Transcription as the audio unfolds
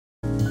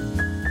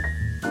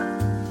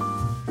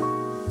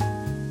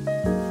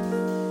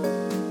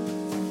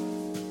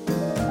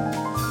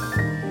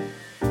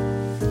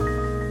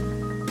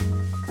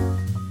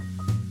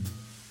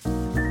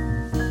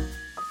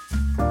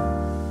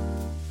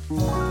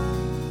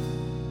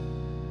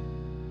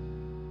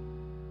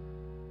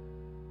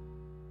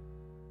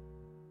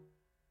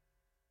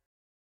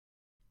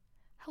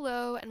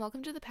and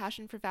welcome to the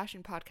Passion for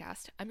Fashion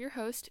podcast. I'm your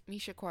host,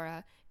 Misha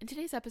Kaura. In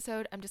today's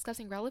episode, I'm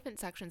discussing relevant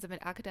sections of an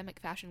academic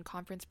fashion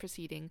conference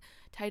proceeding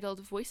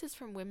titled Voices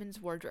from Women's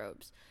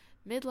Wardrobes,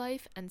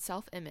 Midlife and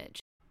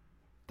Self-Image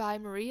by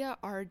Maria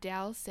R.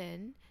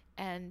 DalCin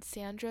and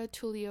Sandra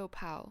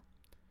Tullio-Pau.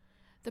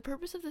 The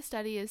purpose of the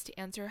study is to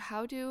answer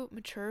how do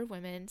mature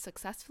women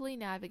successfully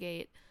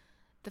navigate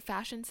the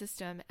fashion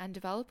system and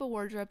develop a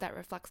wardrobe that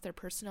reflects their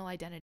personal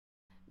identity.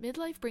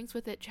 Midlife brings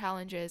with it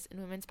challenges in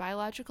women's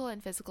biological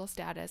and physical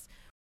status,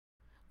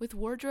 with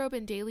wardrobe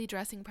and daily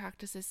dressing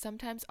practices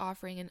sometimes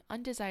offering an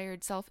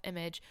undesired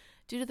self-image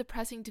due to the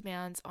pressing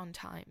demands on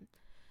time.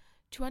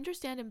 To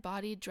understand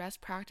embodied dress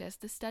practice,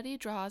 the study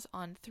draws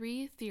on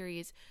three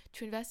theories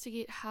to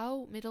investigate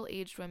how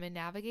middle-aged women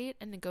navigate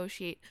and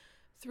negotiate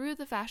through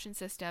the fashion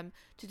system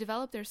to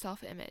develop their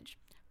self-image.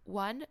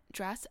 1.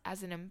 Dress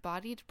as an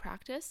embodied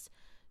practice.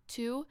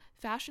 2.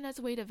 Fashion as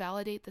a way to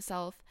validate the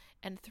self.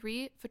 And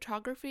 3.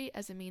 Photography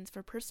as a means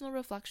for personal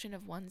reflection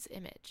of one's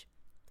image.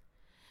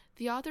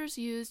 The authors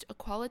used a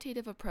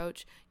qualitative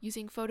approach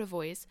using photo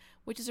voice,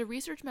 which is a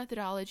research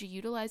methodology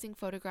utilizing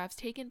photographs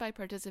taken by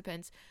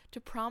participants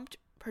to prompt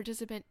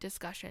participant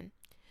discussion.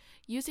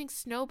 Using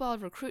snowball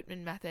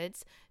recruitment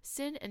methods,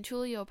 Sin and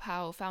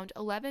Tullio-Pau found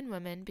 11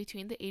 women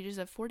between the ages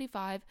of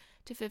 45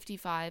 to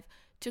 55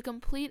 to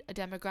complete a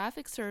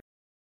demographic survey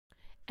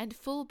and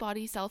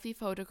full-body selfie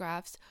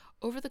photographs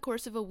over the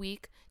course of a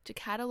week to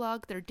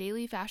catalog their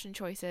daily fashion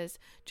choices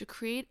to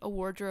create a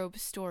wardrobe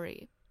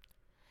story.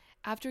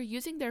 After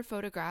using their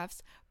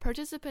photographs,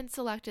 participants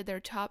selected their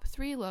top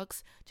 3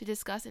 looks to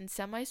discuss in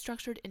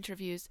semi-structured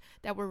interviews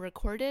that were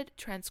recorded,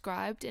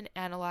 transcribed, and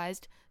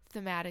analyzed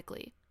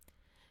thematically.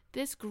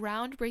 This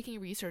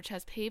groundbreaking research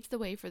has paved the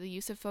way for the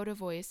use of photo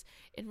voice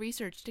in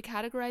research to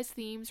categorize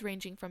themes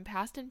ranging from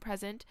past and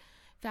present,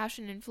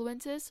 fashion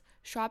influences,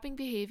 shopping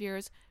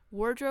behaviors,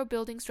 wardrobe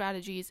building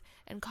strategies,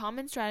 and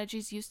common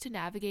strategies used to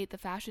navigate the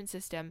fashion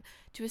system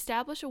to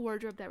establish a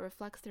wardrobe that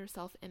reflects their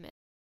self-image.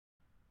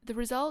 The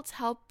results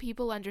help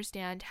people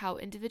understand how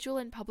individual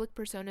and public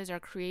personas are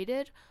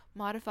created,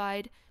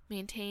 modified,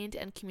 maintained,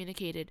 and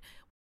communicated,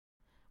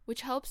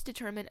 which helps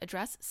determine a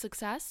dress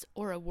success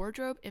or a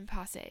wardrobe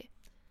impasse.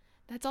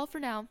 That's all for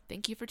now.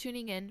 Thank you for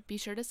tuning in. Be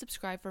sure to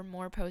subscribe for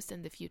more posts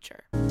in the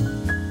future.